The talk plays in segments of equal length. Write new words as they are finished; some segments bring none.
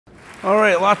All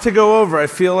right, a lot to go over. I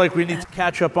feel like we need to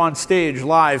catch up on stage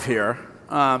live here.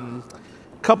 A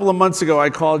couple of months ago,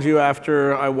 I called you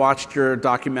after I watched your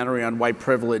documentary on white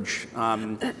privilege.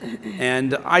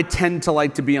 And I tend to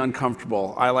like to be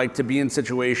uncomfortable. I like to be in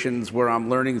situations where I'm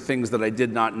learning things that I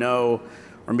did not know,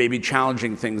 or maybe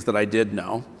challenging things that I did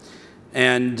know.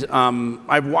 And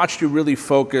I've watched you really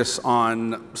focus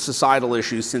on societal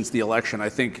issues since the election. I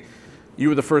think you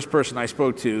were the first person I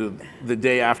spoke to the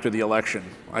day after the election.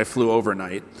 I flew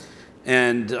overnight.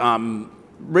 And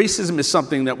racism is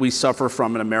something that we suffer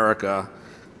from in America.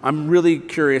 I'm really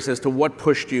curious as to what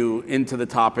pushed you into the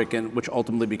topic, and which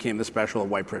ultimately became the special of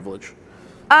white privilege.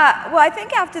 Well, I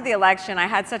think after the election, I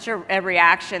had such a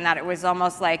reaction that it was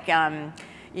almost like,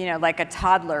 you know, like a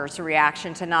toddler's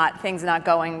reaction to things not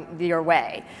going your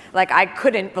way. Like, I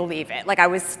couldn't believe it. Like, I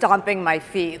was stomping my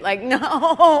feet. Like,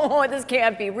 no, this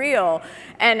can't be real.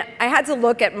 And I had to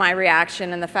look at my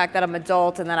reaction and the fact that I'm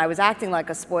adult and that I was acting like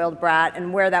a spoiled brat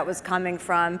and where that was coming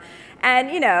from.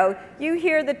 And, you know, you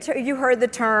heard the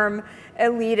term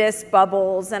elitist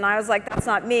bubbles, and I was like, that's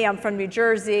not me. I'm from New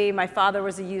Jersey. My father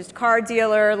was a used car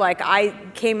dealer. Like, I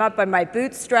came up by my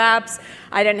bootstraps.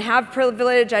 I didn't have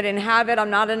privilege. I didn't have it. I'm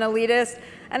not an elitist.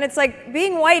 And it's like,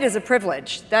 being white is a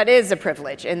privilege. That is a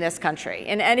privilege in this country.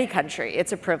 In any country,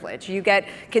 it's a privilege. You get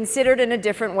considered in a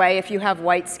different way if you have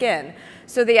white skin.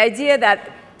 So the idea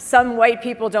that some white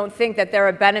people don't think that they're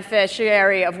a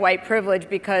beneficiary of white privilege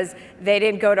because they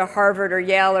didn't go to Harvard or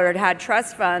Yale or had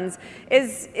trust funds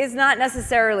is not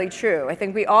necessarily true. I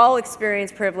think we all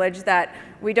experience privilege that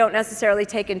we don't necessarily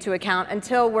take into account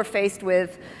until we're faced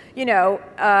with, you know,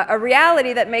 a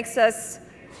reality that makes us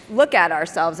look at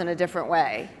ourselves in a different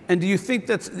way. And do you think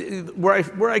that's,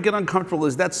 where I get uncomfortable,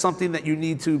 is that something that you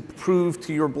need to prove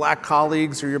to your black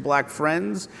colleagues or your black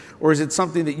friends? Or is it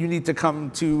something that you need to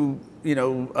come to,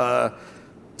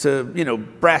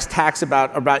 brass tacks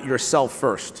about yourself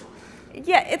first?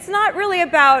 Yeah, it's not really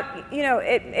about, you know,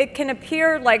 it can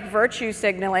appear like virtue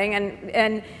signaling,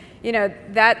 and you know,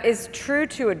 that is true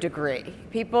to a degree.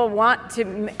 People want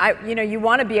to, you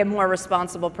want to be a more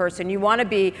responsible person. I want to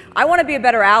be a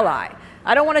better ally.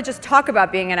 I don't want to just talk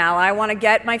about being an ally. I want to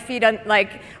get my feet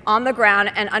on the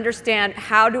ground and understand,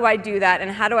 how do I do that, and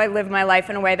how do I live my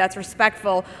life in a way that's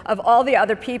respectful of all the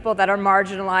other people that are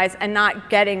marginalized and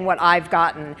not getting what I've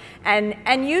gotten,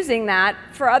 and using that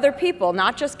for other people,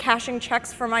 not just cashing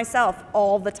checks for myself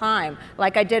all the time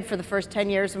like I did for the first 10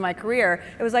 years of my career.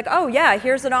 It was like, oh yeah,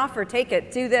 here's an offer, take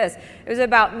it, do this. It was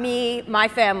about me, my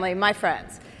family, my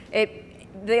friends.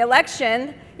 The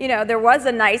election, you know, there was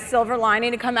a nice silver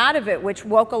lining to come out of it, which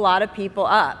woke a lot of people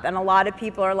up. And a lot of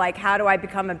people are like, how do I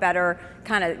become a better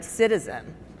kind of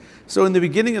citizen? So in the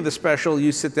beginning of the special,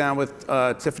 you sit down with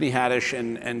Tiffany Haddish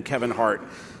and Kevin Hart,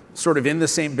 sort of in the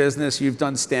same business. You've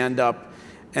done stand-up,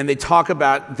 and they talk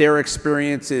about their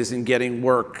experiences in getting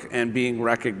work and being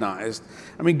recognized.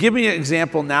 I mean, give me an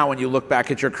example now when you look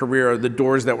back at your career, the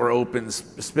doors that were open,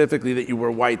 specifically that you were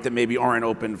white, that maybe aren't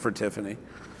open for Tiffany.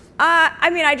 I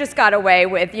mean, I just got away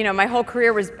with, you know, my whole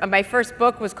career was, my first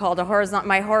book was called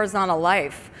My Horizontal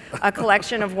Life, a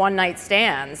collection of one-night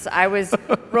stands. I was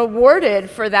rewarded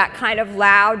for that kind of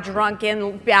loud,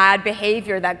 drunken, bad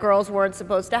behavior that girls weren't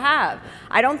supposed to have.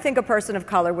 I don't think a person of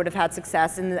color would have had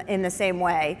success in the same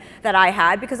way that I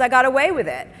had, because I got away with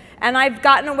it. And I've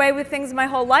gotten away with things my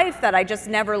whole life that I just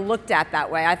never looked at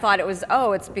that way. I thought it was,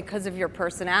 oh, it's because of your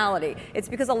personality. It's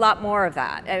because a lot more of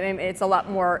that. I mean, it's a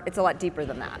lot deeper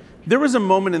than that. There was a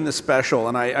moment in the special,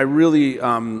 and I really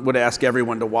would ask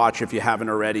everyone to watch if you haven't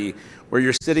already, where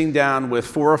you're sitting down with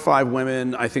 4 or 5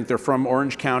 women. I think they're from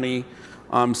Orange County,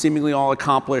 seemingly all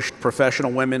accomplished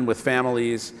professional women with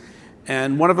families.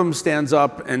 And one of them stands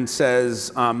up and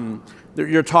says,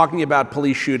 you're talking about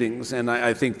police shootings, and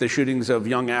I think the shootings of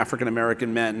young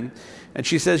African-American men. And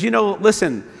she says, you know,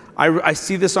 listen, I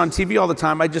see this on TV all the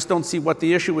time. I just don't see what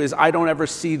the issue is. I don't ever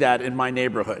see that in my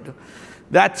neighborhood.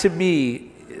 That, to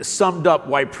me, summed up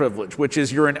white privilege, which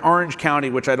is, you're in Orange County,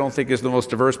 which I don't think is the most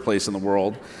diverse place in the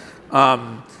world,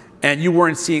 and you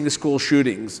weren't seeing school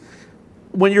shootings.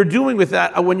 When you're doing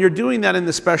that in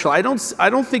the special, I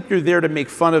don't think you're there to make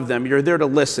fun of them. You're there to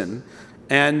listen.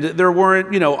 And there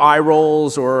weren't, you know, eye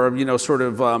rolls or, you know, sort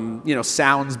of,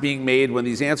 sounds being made when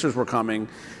these answers were coming.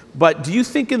 But do you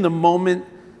think in the moment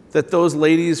that those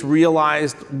ladies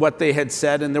realized what they had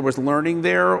said and there was learning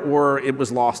there, or it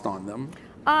was lost on them?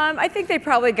 I think they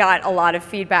probably got a lot of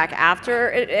feedback after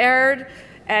it aired,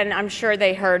 and I'm sure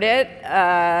they heard it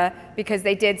because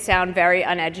they did sound very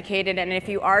uneducated. And if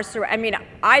you are, I mean,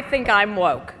 I think I'm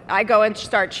woke. I go and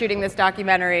start shooting this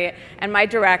documentary, and my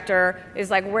director is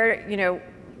like,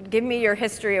 give me your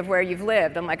history of where you've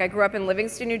lived. I'm like, I grew up in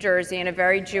Livingston, New Jersey, in a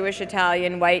very Jewish,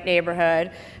 Italian, white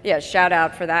neighborhood. Yeah, shout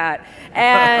out for that.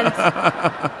 And,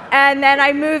 and then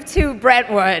I moved to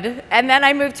Brentwood, and then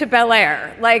I moved to Bel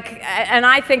Air. Like, and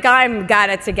I think I'm got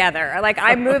it together. Like,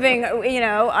 I'm moving, you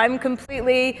know, I'm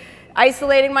completely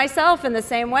isolating myself in the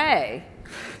same way.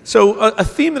 So a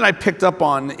theme that I picked up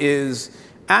on is,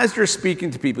 as you're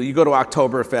speaking to people, you go to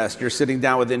Oktoberfest, you're sitting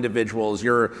down with individuals,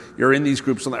 you're in these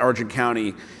groups in Orange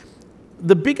County.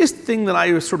 The biggest thing that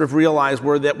I sort of realized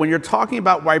were that when you're talking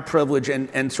about white privilege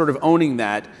and sort of owning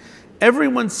that,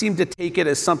 everyone seemed to take it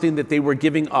as something that they were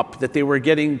giving up, that they were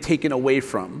getting taken away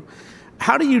from.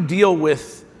 How do you deal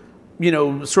with, you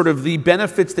know, sort of the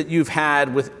benefits that you've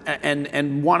had with,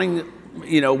 and wanting,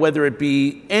 you know, whether it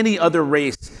be any other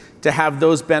race, to have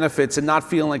those benefits and not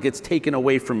feeling like it's taken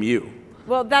away from you?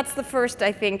 Well, that's the first,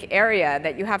 I think, area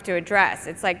that you have to address.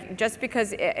 It's like, just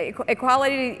because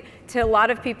equality to a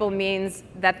lot of people means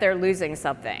that they're losing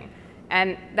something.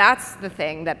 And that's the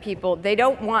thing that people, they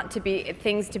don't want to be,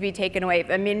 things to be taken away.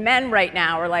 I mean, men right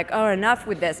now are like, oh, enough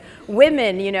with this.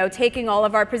 Women, you know, taking all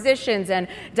of our positions, and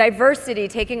diversity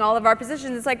taking all of our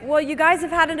positions. It's like, well, you guys have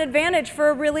had an advantage for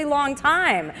a really long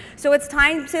time. So it's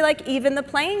time to like even the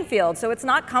playing field. So it's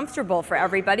not comfortable for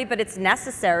everybody, but it's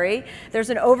necessary. There's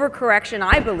an overcorrection,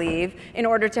 I believe, in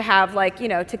order to have like, you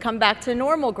know, to come back to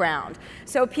normal ground.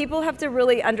 So people have to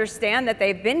really understand that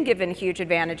they've been given huge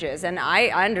advantages. And I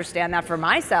understand that for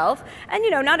myself. And you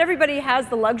know, not everybody has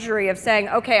the luxury of saying,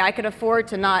 okay, I could afford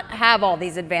to not have all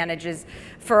these advantages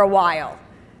for a while.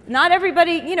 Not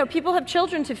everybody, you know, people have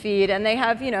children to feed, and they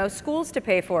have, you know, schools to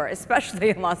pay for,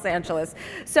 especially in Los Angeles.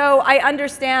 So I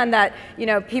understand that, you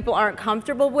know, people aren't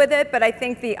comfortable with it, but I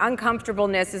think the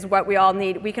uncomfortableness is what we all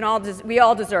need. We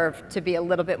all deserve to be a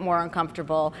little bit more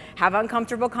uncomfortable, have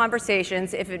uncomfortable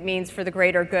conversations if it means for the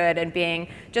greater good and being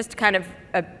just kind of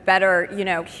a better, you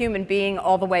know, human being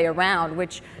all the way around,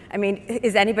 which, I mean,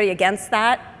 is anybody against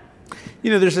that?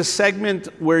 You know, there's a segment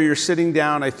where you're sitting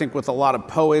down, I think, with a lot of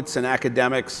poets and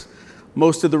academics.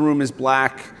 Most of the room is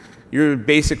black. You're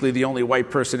basically the only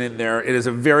white person in there. It is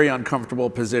a very uncomfortable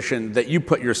position that you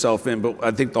put yourself in, but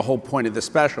I think the whole point of the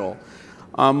special.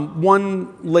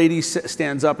 One lady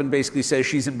stands up and basically says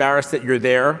she's embarrassed that you're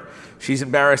there. She's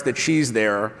embarrassed that she's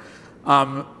there.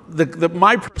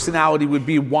 My personality would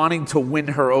be wanting to win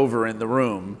her over in the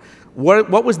room.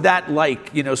 What was that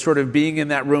like, you know, sort of being in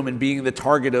that room and being the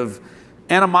target of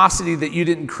animosity that you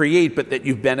didn't create but that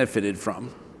you've benefited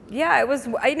from? Yeah, it was,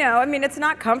 I know, I mean, it's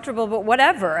not comfortable, but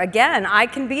whatever. Again, I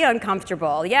can be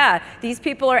uncomfortable. Yeah, these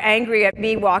people are angry at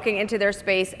me walking into their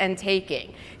space and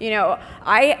taking. You know,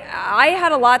 I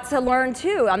had a lot to learn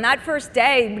too. On that first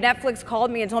day, Netflix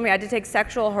called me and told me I had to take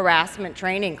sexual harassment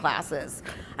training classes.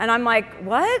 And I'm like,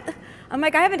 what? I'm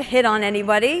like, I haven't hit on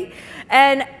anybody.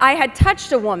 And I had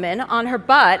touched a woman on her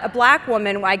butt, a black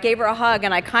woman. I gave her a hug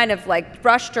and I kind of like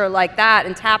brushed her like that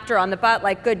and tapped her on the butt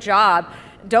like, good job.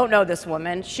 Don't know this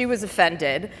woman. She was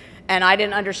offended. And I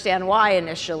didn't understand why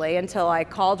initially until I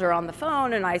called her on the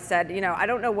phone and I said, you know, I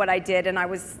don't know what I did, and I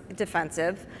was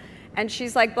defensive. And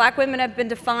she's like, black women have been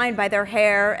defined by their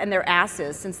hair and their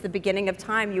asses since the beginning of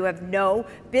time. You have no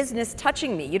business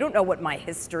touching me. You don't know what my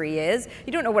history is.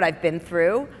 You don't know what I've been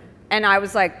through. And I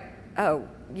was like, oh,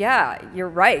 yeah, you're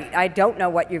right. I don't know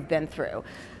what you've been through.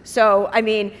 So, I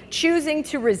mean, choosing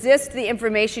to resist the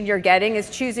information you're getting is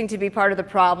choosing to be part of the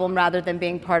problem rather than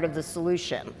being part of the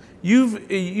solution.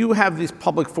 You have this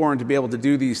public forum to be able to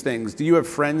do these things. Do you have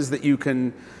friends that you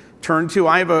can turn to?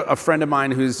 I have a friend of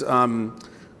mine who's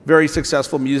very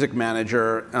successful music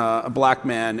manager, a black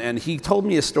man, and he told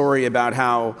me a story about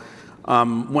how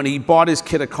when he bought his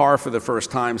kid a car for the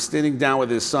first time, sitting down with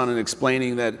his son and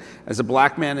explaining that as a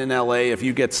black man in LA, if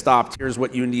you get stopped, here's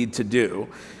what you need to do.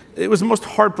 It was the most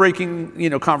heartbreaking, you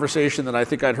know, conversation that I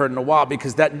think I'd heard in a while,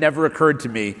 because that never occurred to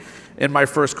me in my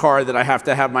first car, that I have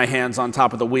to have my hands on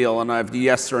top of the wheel and I have the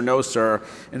yes or no, sir.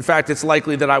 In fact, it's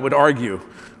likely that I would argue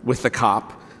with the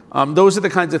cop. Those are the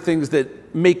kinds of things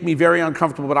that make me very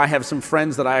uncomfortable, but I have some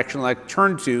friends that I actually like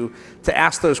turn to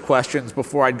ask those questions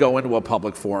before I'd go into a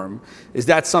public forum. Is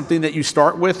that something that you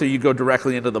start with, or you go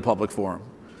directly into the public forum?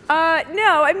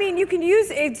 No, I mean, you can use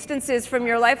instances from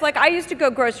your life. Like, I used to go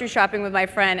grocery shopping with my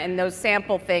friend, and those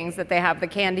sample things that they have, the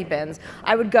candy bins,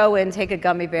 I would go in, take a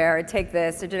gummy bear, and take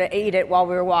this, and eat it while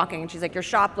we were walking. And she's like, you're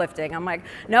shoplifting. I'm like,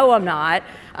 no, I'm not.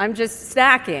 I'm just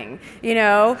snacking, you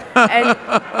know?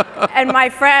 And my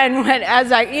friend,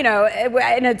 as I, you know,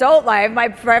 in adult life, my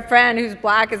friend who's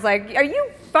black is like, are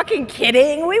you fucking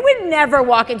kidding? We would never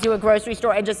walk into a grocery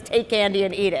store and just take candy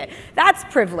and eat it. That's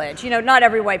privilege. You know, not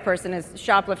every white person is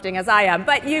shoplifting as I am,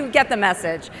 but you get the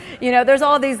message. You know, there's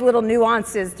all these little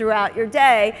nuances throughout your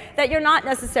day that you're not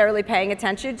necessarily paying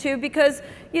attention to because,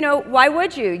 you know, why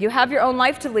would you? You have your own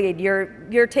life to lead.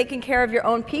 You're taking care of your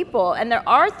own people, and there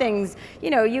are things, you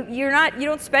know, you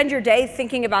don't spend your day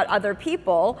thinking about other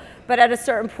people, but at a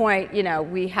certain point, you know,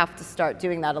 we have to start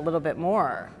doing that a little bit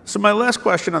more. So my last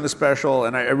question on the special,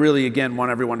 and I really, again,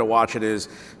 want everyone to watch it, is,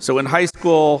 so in high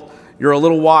school, you're a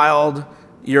little wild,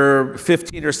 you're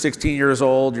 15 or 16 years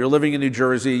old, you're living in New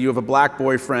Jersey, you have a black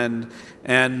boyfriend,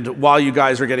 and while you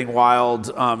guys are getting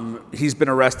wild, he's been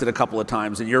arrested a couple of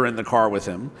times and you're in the car with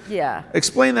him. Yeah.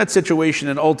 Explain that situation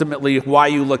and ultimately why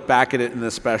you look back at it in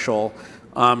the special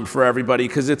for everybody,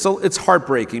 because it's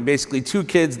heartbreaking. Basically, two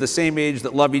kids the same age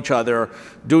that love each other,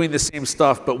 doing the same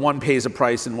stuff, but one pays a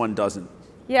price and one doesn't.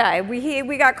 Yeah,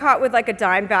 we got caught with like a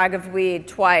dime bag of weed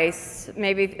twice,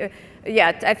 maybe,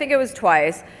 yeah, I think it was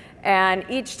twice. And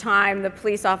each time the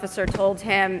police officer told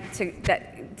me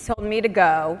to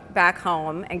go back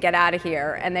home and get out of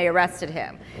here, and they arrested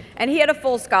him. And he had a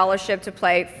full scholarship to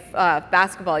play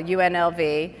basketball,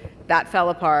 UNLV. That fell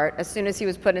apart. As soon as he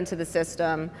was put into the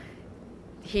system,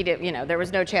 he did, you know, there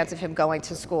was no chance of him going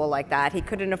to school like that. He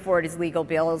couldn't afford his legal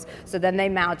bills, so then they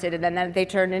mounted, and then they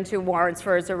turned into warrants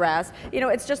for his arrest. You know,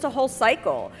 it's just a whole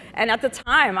cycle. And at the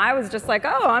time, I was just like,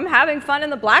 oh, I'm having fun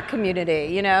in the black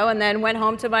community, you know, and then went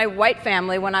home to my white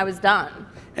family when I was done.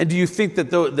 And do you think that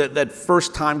that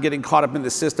first time getting caught up in the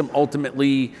system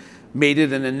ultimately made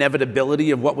it an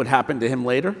inevitability of what would happen to him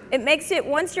later? It makes it,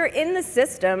 once you're in the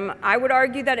system, I would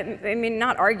argue that,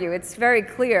 not argue, it's very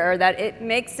clear that it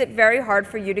makes it very hard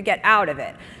for you to get out of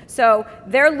it. So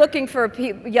they're looking for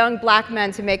young black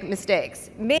men to make mistakes.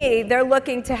 Me, they're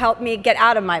looking to help me get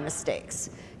out of my mistakes.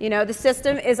 You know, the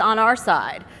system is on our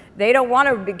side. They don't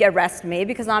want to arrest me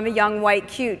because I'm a young, white,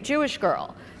 cute Jewish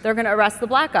girl. They're going to arrest the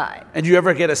black guy. And do you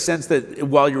ever get a sense that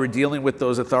while you were dealing with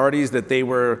those authorities that they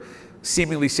were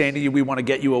seemingly saying to you, we want to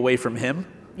get you away from him?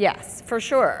 Yes, for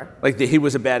sure. Like he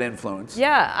was a bad influence?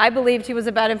 Yeah, I believed he was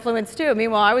a bad influence too.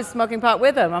 Meanwhile, I was smoking pot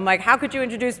with him. I'm like, how could you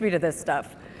introduce me to this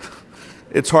stuff?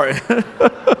 It's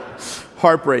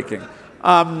heartbreaking.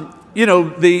 You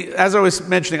know, as I was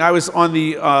mentioning, I was on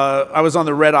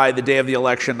the red eye the day of the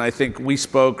election. I think we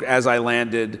spoke as I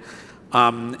landed.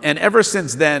 And ever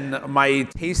since then, my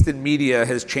taste in media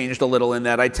has changed a little in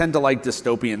that I tend to like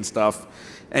dystopian stuff,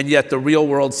 and yet the real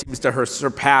world seems to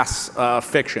surpass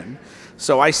fiction.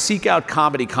 So I seek out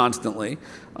comedy constantly,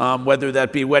 whether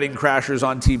that be Wedding Crashers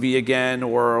on TV again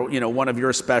or, you know, one of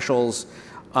your specials.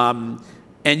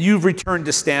 And you've returned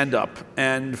to stand-up.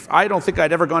 And I don't think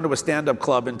I'd ever gone to a stand-up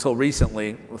club until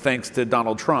recently, thanks to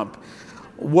Donald Trump.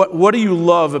 What do you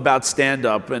love about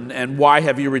stand-up, and why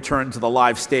have you returned to the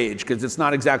live stage? Because it's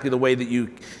not exactly the way that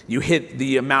you hit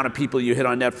the amount of people you hit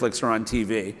on Netflix or on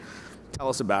TV. Tell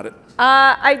us about it.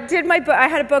 I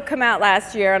had a book come out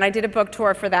last year, and I did a book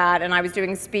tour for that, and I was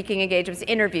doing speaking engagements,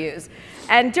 interviews.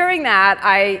 And during that,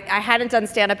 I hadn't done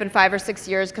stand-up in 5 or 6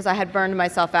 years because I had burned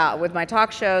myself out with my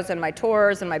talk shows and my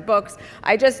tours and my books.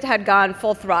 I just had gone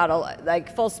full throttle,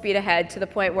 like full speed ahead, to the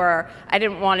point where I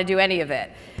didn't want to do any of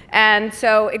it. And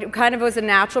so it kind of was a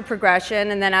natural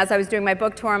progression. And then as I was doing my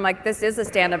book tour, I'm like, this is a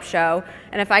stand-up show.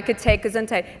 And if I could take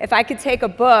a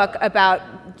book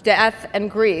about death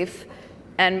and grief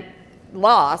and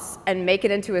loss and make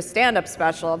it into a stand-up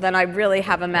special, then I really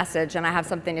have a message and I have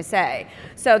something to say.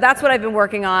 So that's what I've been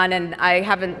working on, and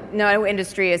no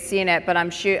industry has seen it, but I'm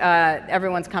sure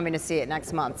everyone's coming to see it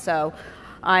next month. So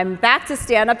I'm back to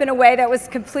stand-up in a way that was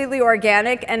completely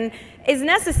organic and is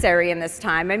necessary in this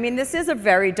time. I mean, this is a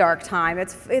very dark time.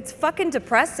 It's fucking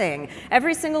depressing.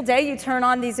 Every single day you turn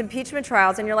on these impeachment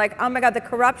trials and you're like, oh my God, the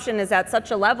corruption is at such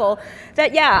a level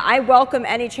that, yeah, I welcome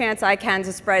any chance I can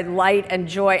to spread light and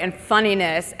joy and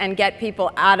funniness and get people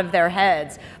out of their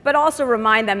heads, but also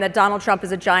remind them that Donald Trump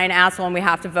is a giant asshole and we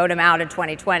have to vote him out in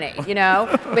 2020, you know,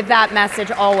 with that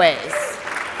message always.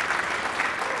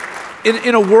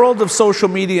 In a world of social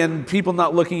media and people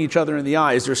not looking each other in the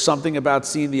eye, is there something about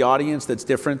seeing the audience that's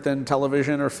different than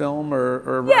television or film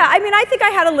or Yeah, I mean, I think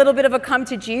I had a little bit of a come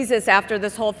to Jesus after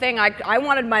this whole thing. I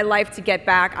wanted my life to get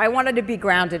back. I wanted to be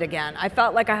grounded again. I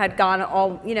felt like I had gone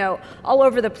all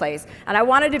over the place. And I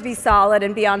wanted to be solid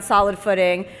and be on solid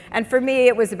footing. And for me,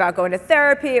 it was about going to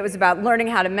therapy. It was about learning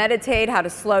how to meditate, how to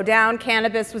slow down.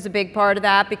 Cannabis was a big part of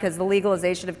that because the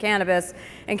legalization of cannabis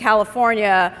in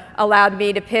California allowed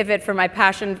me to pivot from my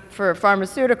passion for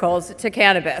pharmaceuticals to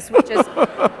cannabis, which is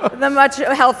the much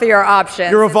healthier option.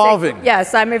 You're evolving.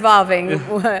 Yes, I'm evolving.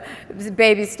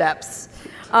 Baby steps.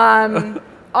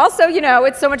 Also, you know,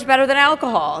 it's so much better than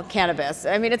alcohol, cannabis.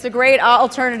 I mean, it's a great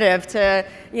alternative to,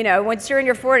 you know, once you're in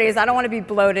your 40s, I don't want to be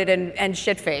bloated and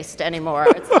shit-faced anymore.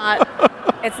 It's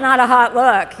not a hot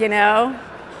look, you know?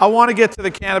 I want to get to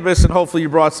the cannabis, and hopefully you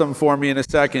brought some for me in a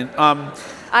second.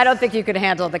 I don't think you could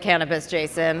handle the cannabis,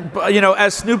 Jason. But, you know,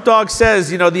 as Snoop Dogg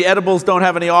says, you know, the edibles don't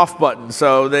have any off buttons,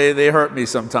 so they hurt me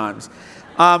sometimes.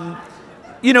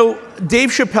 You know, Dave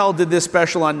Chappelle did this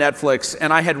special on Netflix,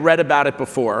 and I had read about it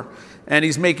before. And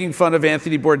he's making fun of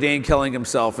Anthony Bourdain killing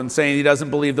himself and saying he doesn't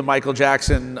believe the Michael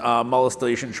Jackson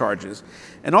molestation charges.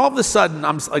 And all of a sudden,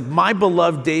 I'm like, my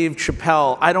beloved Dave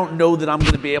Chappelle, I don't know that I'm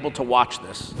going to be able to watch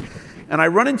this. And I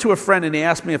run into a friend, and he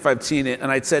asked me if I've seen it. And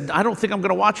I said, I don't think I'm going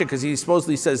to watch it because he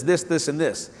supposedly says this, this, and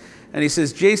this. And he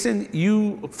says, Jason,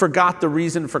 you forgot the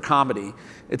reason for comedy.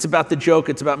 It's about the joke.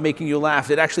 It's about making you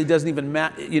laugh. It actually doesn't even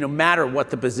matter what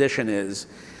the position is.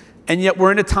 And yet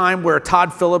we're in a time where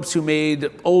Todd Phillips, who made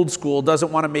Old School,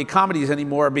 doesn't want to make comedies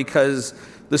anymore because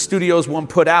the studios won't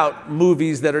put out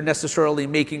movies that are necessarily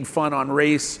making fun on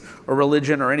race or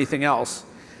religion or anything else.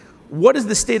 What is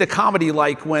the state of comedy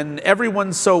like when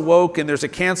everyone's so woke and there's a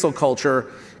cancel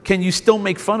culture? Can you still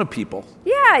make fun of people?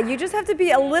 Yeah, you just have to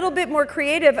be a little bit more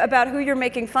creative about who you're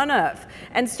making fun of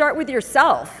and start with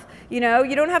yourself. You know,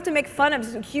 you don't have to make fun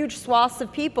of huge swaths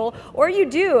of people, or you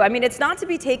do. I mean, it's not to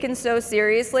be taken so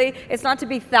seriously. It's not to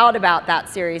be thought about that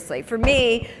seriously. For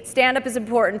me, stand-up is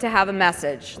important to have a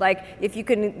message. Like, if you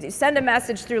can send a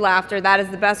message through laughter, that is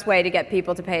the best way to get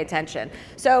people to pay attention.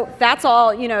 So that's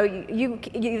all, you know,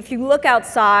 if you look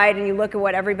outside and you look at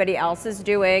what everybody else is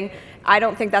doing, I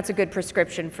don't think that's a good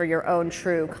prescription for your own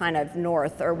true kind of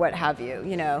north or what have you,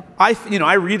 you know.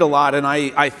 I read a lot, and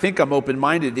I think I'm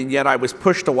open-minded, and yet I was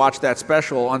pushed to watch that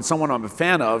special on someone I'm a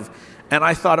fan of, and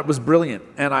I thought it was brilliant.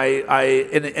 And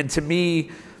and to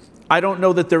me, I don't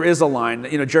know that there is a line.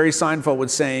 You know, Jerry Seinfeld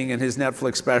was saying in his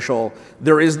Netflix special,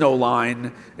 there is no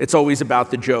line. It's always about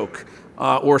the joke.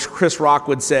 Or Chris Rock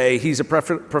would say, he's a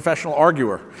professional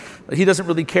arguer. He doesn't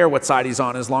really care what side he's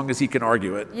on as long as he can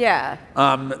argue it. Yeah.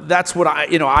 That's what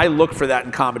I look for that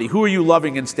in comedy. Who are you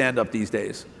loving in stand-up these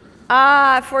days?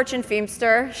 Fortune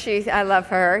Feimster. I love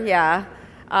her, yeah.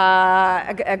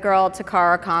 A girl,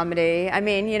 Takara Comedy. I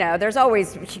mean, you know, there's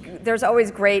always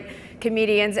great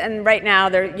comedians, and right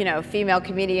now, female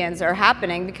comedians are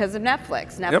happening because of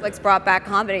Netflix. Netflix brought back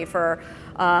comedy for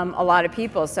a lot of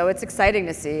people, so it's exciting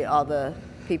to see all the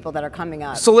people that are coming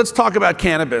up. So let's talk about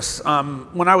cannabis.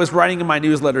 When I was writing in my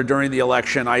newsletter during the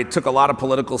election, I took a lot of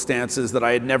political stances that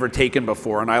I had never taken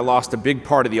before, and I lost a big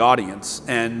part of the audience.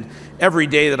 And every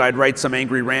day that I'd write some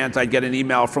angry rant, I'd get an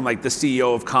email from like the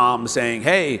CEO of Calm saying,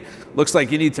 hey, looks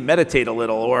like you need to meditate a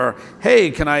little, or hey,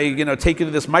 can I take you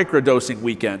to this microdosing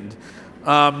weekend?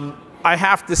 I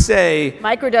have to say,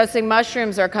 microdosing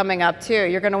mushrooms are coming up too.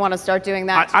 You're going to want to start doing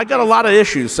that. I got a lot of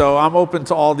issues, so I'm open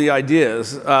to all the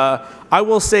ideas. I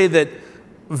will say that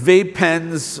vape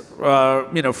pens,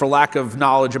 for lack of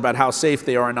knowledge about how safe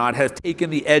they are or not, have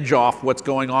taken the edge off what's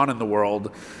going on in the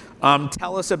world.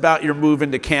 Tell us about your move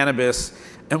into cannabis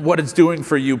and what it's doing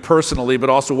for you personally, but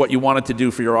also what you want it to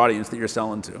do for your audience that you're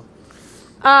selling to.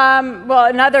 Well,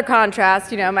 another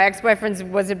contrast, my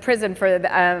ex-boyfriend was in prison for,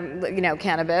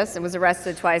 cannabis and was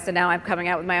arrested twice, and now I'm coming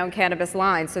out with my own cannabis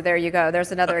line. So there you go.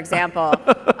 There's another example.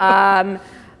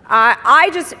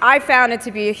 I found it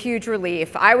to be a huge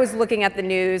relief. I was looking at the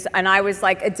news, and I was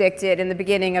like addicted in the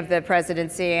beginning of the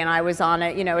presidency, and I was on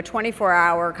a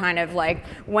 24-hour kind of like,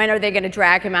 when are they going to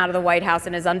drag him out of the White House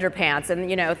in his underpants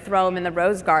and throw him in the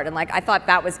Rose Garden? Like, I thought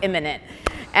that was imminent.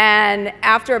 And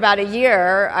after about a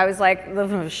year, I was like,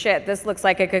 oh, shit, this looks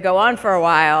like it could go on for a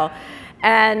while.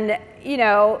 And,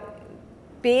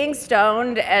 being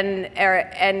stoned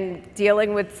and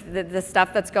dealing with the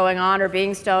stuff that's going on, or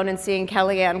being stoned and seeing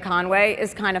Kellyanne Conway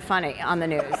is kind of funny on the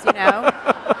news,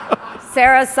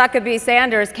 Sarah Huckabee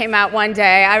Sanders came out one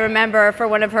day, I remember, for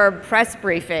one of her press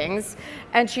briefings,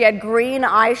 and she had green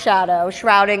eyeshadow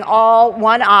shrouding all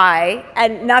one eye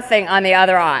and nothing on the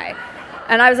other eye.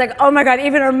 And I was like, oh my God,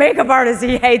 even her makeup artist,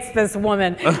 he hates this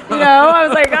woman. I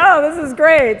was like, oh, this is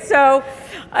great. So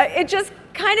it just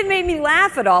kind of made me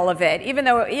laugh at all of it, even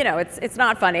though, it's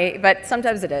not funny, but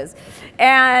sometimes it is.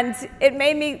 And it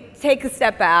made me take a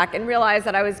step back and realize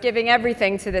that I was giving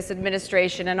everything to this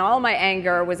administration, and all my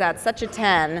anger was at such a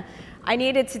 10. I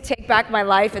needed to take back my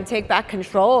life and take back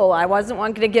control. I wasn't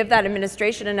going to give that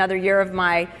administration another year of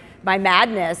my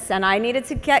madness, and I needed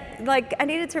to get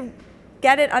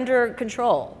it under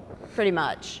control, pretty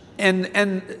much. And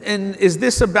is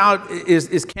this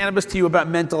is cannabis to you about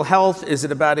mental health? Is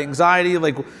it about anxiety?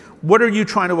 Like, what are you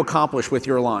trying to accomplish with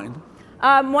your line?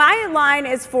 My line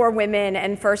is for women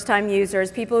and first-time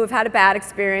users, people who've had a bad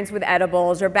experience with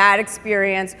edibles or bad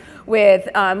experience with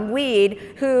weed,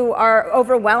 who are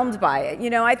overwhelmed by it. You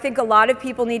know, I think a lot of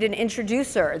people need an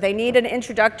introducer. They need an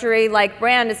introductory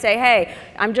brand to say, hey,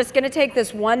 I'm just going to take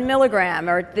this 1 milligram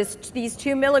or these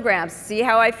 2 milligrams, see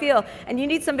how I feel. And you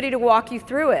need somebody to walk you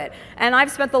through it. And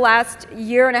I've spent the last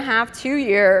year and a half, 2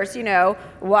 years, you know,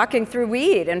 walking through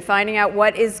weed and finding out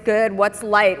what is good, what's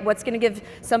light, what's going to give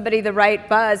somebody the right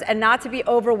buzz, and not to be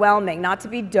overwhelming, not to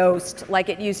be dosed like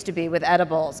it used to be with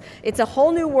edibles. It's a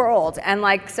whole new world, and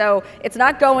so it's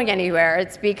not going anywhere.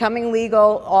 It's becoming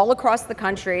legal all across the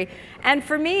country. And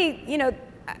for me, you know,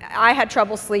 I had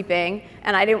trouble sleeping,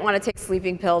 and I didn't want to take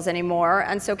sleeping pills anymore,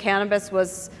 and so cannabis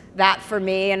was that for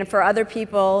me. And for other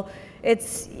people,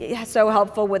 it's so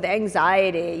helpful with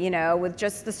anxiety, you know, with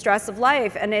just the stress of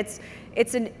life. And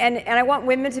and I want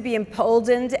women to be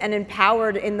emboldened and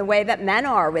empowered in the way that men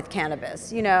are with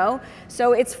cannabis, you know?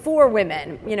 So it's for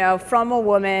women, you know, from a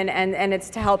woman, and it's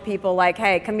to help people like,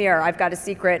 hey, come here, I've got a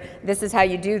secret, this is how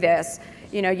you do this.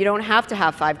 You know, you don't have to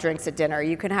have 5 drinks at dinner.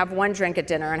 You can have 1 drink at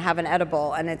dinner and have an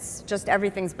edible, and it's just,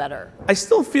 everything's better. I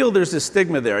still feel there's a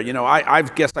stigma there. You know, I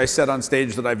guess I said on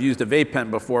stage that I've used a vape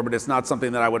pen before, but it's not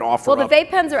something that I would offer up. Well, the vape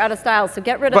pens are out of style, so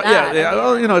get rid of that. Yeah,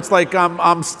 well, you know, it's like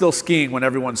I'm still skiing when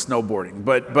everyone's snowboarding.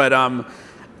 But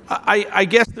I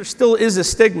guess there still is a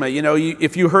stigma. You know,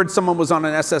 if you heard someone was on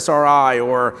an SSRI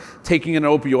or taking an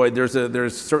opioid,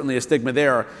 there's certainly a stigma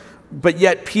there. But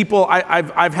yet people,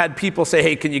 I've had people say,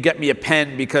 hey, can you get me a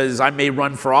pen because I may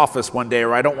run for office one day,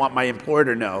 or I don't want my employer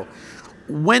to know.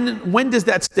 When does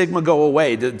that stigma go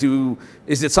away?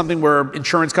 Is it something where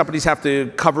insurance companies have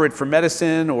to cover it for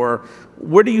medicine, or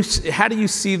how do you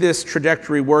see this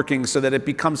trajectory working so that it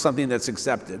becomes something that's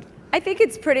accepted? I think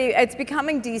it's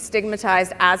becoming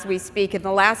destigmatized as we speak. In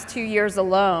the last 2 years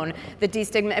alone, the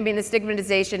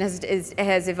stigmatization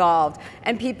has evolved,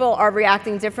 and people are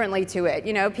reacting differently to it.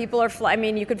 You know, people are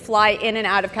you could fly in and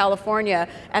out of California,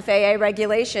 FAA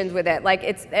regulations with it. Like,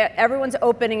 everyone's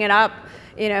opening it up.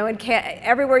 You know, and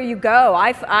everywhere you go,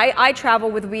 I travel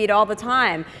with weed all the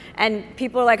time, and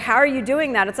people are like, how are you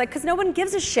doing that? It's like, because no one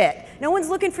gives a shit. No one's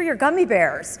looking for your gummy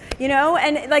bears, you know?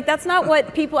 And like, that's not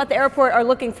what people at the airport are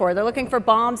looking for. They're looking for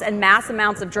bombs and mass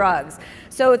amounts of drugs.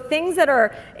 So things that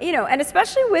are, you know, and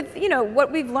especially with, you know,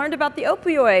 what we've learned about the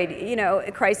opioid, you know,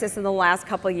 crisis in the last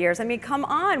couple of years. I mean, come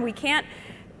on, we can't.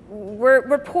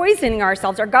 We're poisoning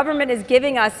ourselves. Our government is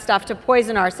giving us stuff to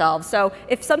poison ourselves. So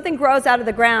if something grows out of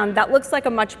the ground, that looks like a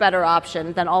much better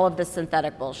option than all of this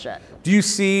synthetic bullshit. Do you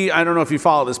see, I don't know if you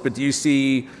follow this, but do you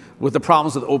see, with the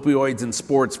problems with opioids in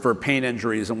sports for pain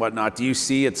injuries and whatnot, do you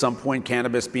see at some point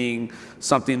cannabis being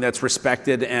something that's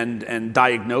respected and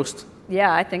diagnosed?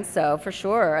 Yeah, I think so, for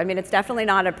sure. I mean, it's definitely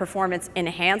not a performance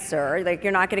enhancer. Like,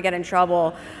 you're not going to get in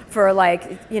trouble for,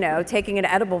 like, you know, taking an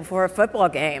edible before a football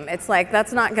game. It's like,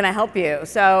 that's not going to help you.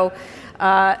 So,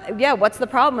 yeah, what's the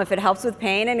problem? If it helps with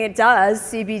pain, and it does,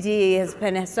 CBD has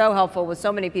been so helpful with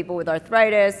so many people with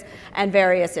arthritis and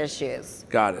various issues.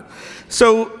 Got it.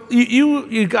 So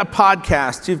you've got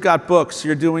podcasts, you've got books,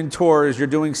 you're doing tours, you're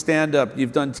doing stand-up,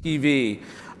 you've done TV.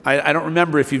 I don't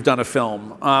remember if you've done a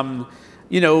film.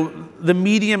 You know, the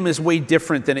medium is way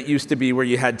different than it used to be, where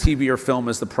you had TV or film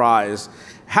as the prize.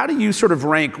 How do you sort of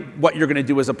rank what you're going to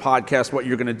do as a podcast, what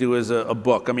you're going to do as a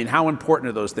book? I mean, how important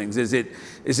are those things? Is it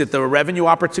the revenue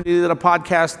opportunity that a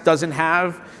podcast doesn't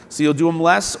have, so you'll do them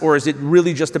less, or is it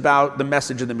really just about the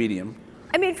message of the medium?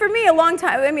 I mean, for me,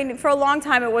 for a long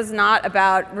time, it was not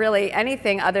about really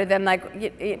anything other than, like,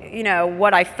 you know,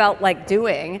 what I felt like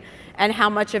doing and how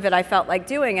much of it I felt like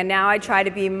doing. And now I try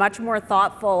to be much more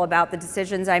thoughtful about the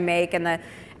decisions I make and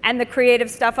the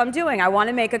creative stuff I'm doing. I want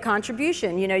to make a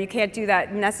contribution. You know, you can't do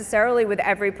that necessarily with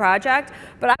every project,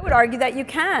 but I would argue that you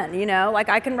can, you know, like,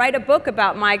 I can write a book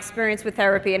about my experience with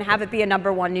therapy and have it be a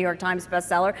 #1 New York Times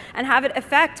bestseller and have it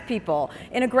affect people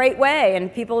in a great way,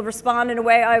 and people respond in a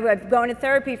way, I'm going to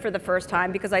therapy for the first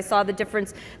time because I saw the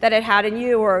difference that it had in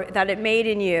you or that it made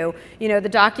in you. You know, the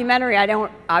documentary,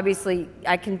 obviously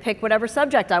I can pick whatever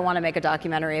subject I want to make a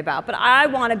documentary about, but I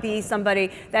want to be somebody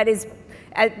that is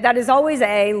always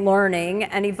learning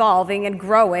and evolving and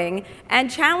growing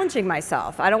and challenging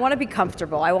myself. I don't want to be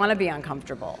comfortable. I want to be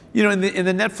uncomfortable. You know, in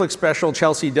the Netflix special,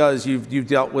 Chelsea Does, you've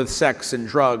dealt with sex and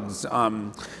drugs,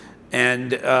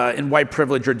 and in white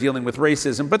privilege you're dealing with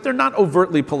racism, but they're not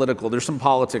overtly political. There's some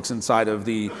politics inside of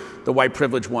the white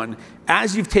privilege one.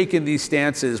 As you've taken these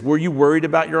stances, were you worried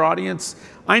about your audience?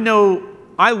 I know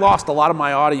I lost a lot of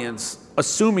my audience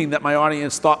assuming that my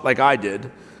audience thought like I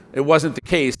did. It wasn't the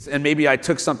case, and maybe I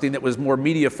took something that was more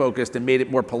media focused and made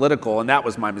it more political, and that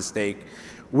was my mistake.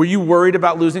 Were you worried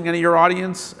about losing any of your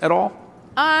audience at all?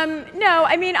 No,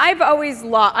 I mean, I'm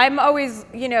always,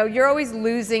 you know, you're always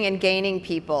losing and gaining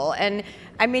people. And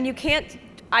I mean,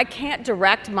 I can't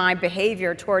direct my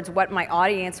behavior towards what my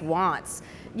audience wants,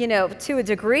 you know, to a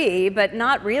degree, but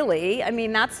not really. I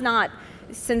mean, that's not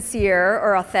sincere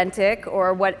or authentic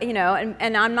or what, you know,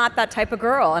 and I'm not that type of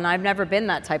girl, and I've never been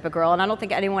that type of girl, and I don't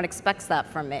think anyone expects that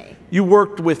from me. You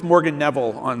worked with Morgan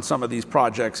Neville on some of these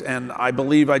projects, and I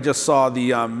believe I just saw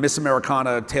the Miss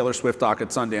Americana Taylor Swift doc at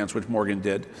Sundance, which Morgan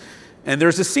did. And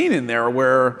there's a scene in there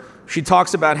where she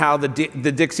talks about how the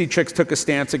Dixie Chicks took a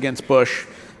stance against Bush,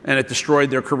 and it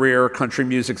destroyed their career. Country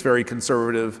music's very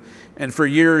conservative. And for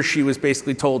years, she was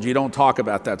basically told, you don't talk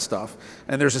about that stuff.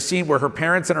 And there's a scene where her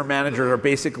parents and her manager are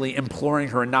basically imploring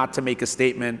her not to make a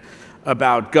statement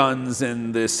about guns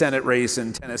in the Senate race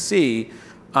in Tennessee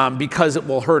because it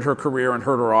will hurt her career and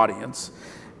hurt her audience.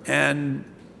 And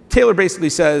Taylor basically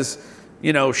says,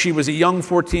 you know, she was a young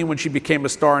 14 when she became a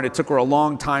star, and it took her a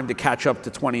long time to catch up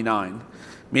to 29,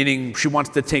 meaning she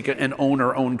wants to take and own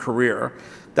her own career.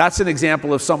 That's an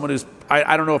example of someone who's,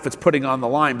 I don't know if it's putting on the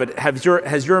line, but has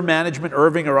your management,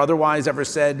 Irving or otherwise, ever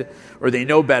said, or they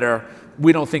know better,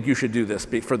 we don't think you should do this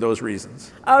for those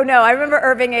reasons? Oh no, I remember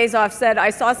Irving Azoff said,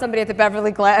 I saw somebody at the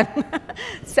Beverly Glen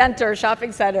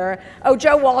shopping center, oh,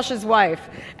 Joe Walsh's wife,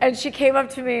 and she came up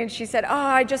to me and she said, oh,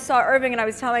 I just saw Irving, and I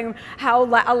was telling him how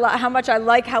much I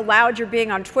like how loud you're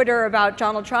being on Twitter about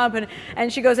Donald Trump,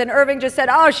 and she goes, and Irving just said,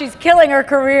 oh, she's killing her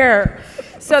career.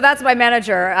 So that's my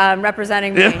manager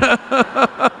representing me.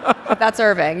 But that's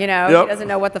Irving, you know, He doesn't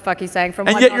know what the fuck he's saying from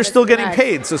one And yet you're still getting next.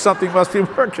 paid, so something must be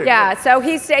working. Yeah, so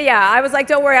he said, I was like,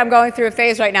 don't worry, I'm going through a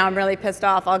phase right now. I'm really pissed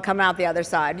off. I'll come out the other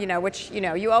side, you know, which, you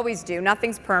know, you always do.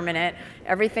 Nothing's permanent.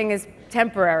 Everything is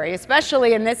temporary,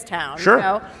 especially in this town. Sure. You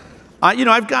know? You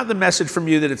know, I've gotten the message from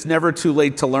you that it's never too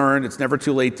late to learn. It's never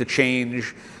too late to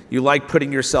change. You like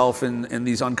putting yourself in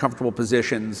these uncomfortable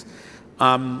positions.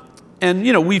 And,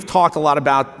 you know, we've talked a lot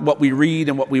about what we read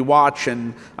and what we watch,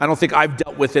 and I don't think I've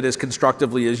dealt with it as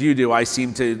constructively as you do. I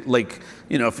seem to, like,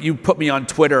 you know, if you put me on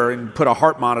Twitter and put a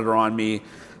heart monitor on me,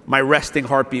 my resting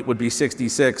heartbeat would be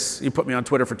 66. You put me on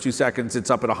Twitter for 2 seconds,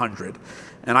 it's up at 100.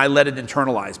 And I let it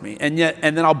internalize me. And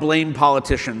then I'll blame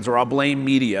politicians or I'll blame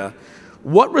media.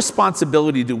 What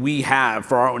responsibility do we have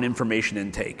for our own information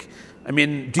intake? I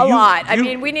mean, a lot. I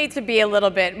mean, we need to be a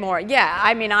little bit more. Yeah,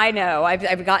 I mean, I know.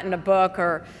 I've gotten a book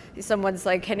or someone's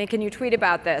like, can you tweet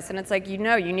about this? And it's like, you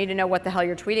need to know what the hell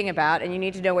you're tweeting about, and you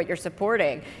need to know what you're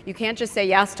supporting. You can't just say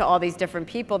yes to all these different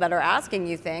people that are asking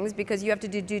you things, because you have to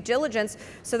do due diligence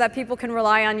so that people can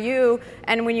rely on you.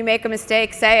 And when you make a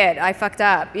mistake, say it. I fucked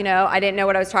up. You know, I didn't know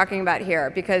what I was talking about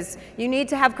here, because you need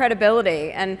to have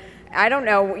credibility. And I don't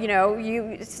know, you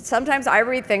know, sometimes I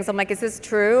read things, I'm like, is this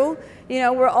true? You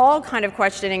know, we're all kind of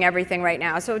questioning everything right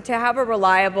now. So to have a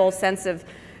reliable sense of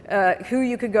who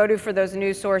you could go to for those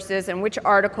news sources and which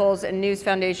articles and news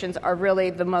foundations are really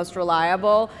the most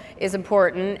reliable is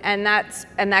important. And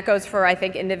that goes for, I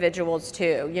think, individuals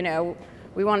too. You know,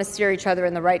 we want to steer each other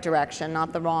in the right direction,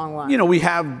 not the wrong one. You know, we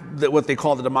have what they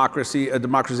call the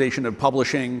democratization of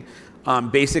publishing.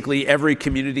 Basically, every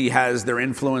community has their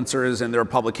influencers and their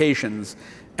publications,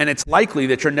 and it's likely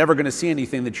that you're never going to see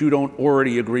anything that you don't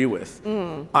already agree with.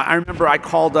 I remember I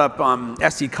called up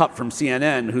S.E. Cupp from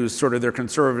CNN, who's sort of their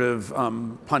conservative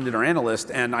pundit or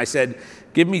analyst, and I said,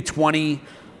 give me 20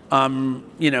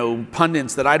 you know,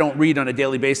 pundits that I don't read on a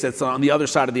daily basis on the other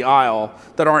side of the aisle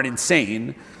that aren't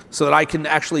insane, so that I can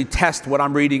actually test what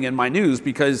I'm reading in my news,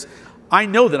 because I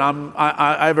know that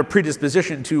I have a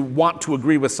predisposition to want to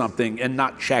agree with something and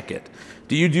not check it.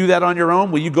 Do you do that on your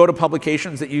own? Will you go to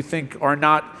publications that you think are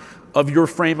not of your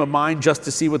frame of mind just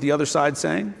to see what the other side's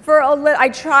saying? I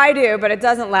try to, but it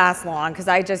doesn't last long, because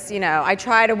I just, you know, I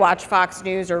try to watch Fox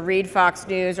News or read Fox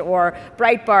News or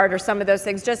Breitbart or some of those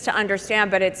things just to understand,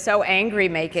 but it's so angry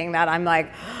making that I'm like,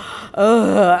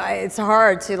 ugh, it's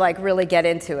hard to like really get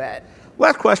into it.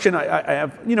 Last question I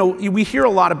have, you know, we hear a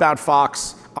lot about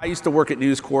Fox. I used to work at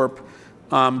News Corp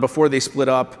before they split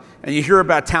up, and you hear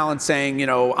about talent saying, you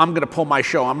know, I'm going to pull my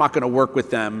show, I'm not going to work with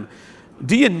them.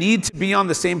 Do you need to be on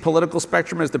the same political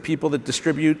spectrum as the people that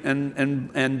distribute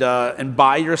and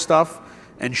buy your stuff?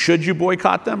 And should you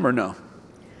boycott them or no?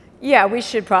 Yeah, we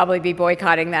should probably be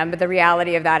boycotting them, but the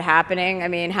reality of that happening, I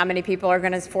mean, how many people are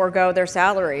going to forego their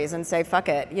salaries and say, fuck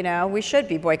it, you know? We should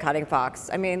be boycotting Fox.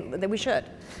 I mean, we should.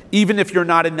 Even if you're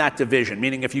not in that division,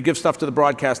 meaning if you give stuff to the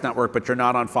broadcast network but you're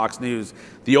not on Fox News,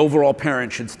 the overall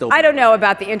parent should still be. I don't know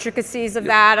about the intricacies of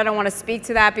that. I don't want to speak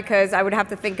to that because I would have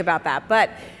to think about that. But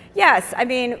Yes, I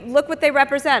mean, look what they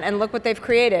represent and look what they've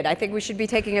created. I think we should be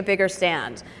taking a bigger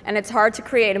stand. And it's hard to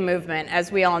create a movement, as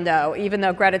we all know, even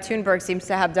though Greta Thunberg seems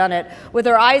to have done it with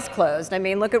her eyes closed. I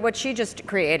mean, look at what she just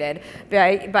created.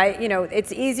 You know,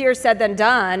 it's easier said than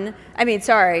done. I mean,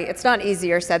 sorry, it's not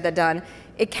easier said than done.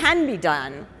 It can be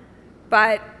done,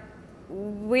 but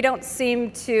we don't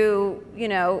seem to, you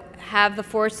know, have the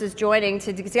forces joining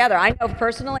together. I know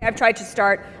personally, I've tried to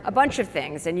start a bunch of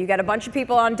things, and you get a bunch of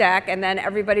people on deck, and then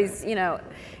everybody's, you know,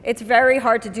 it's very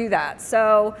hard to do that.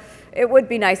 So it would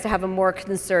be nice to have a more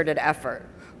concerted effort.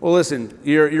 Well, listen,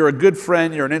 you're a good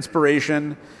friend, you're an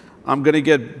inspiration. I'm gonna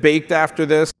get baked after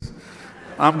this.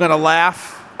 I'm gonna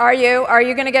laugh. Are you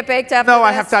going to get baked after this? No,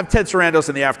 I have to have Ted Sarandos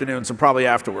in the afternoon, so probably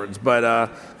afterwards.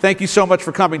 But thank you so much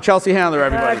for coming. Chelsea Handler,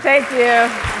 everybody. Thank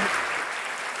you.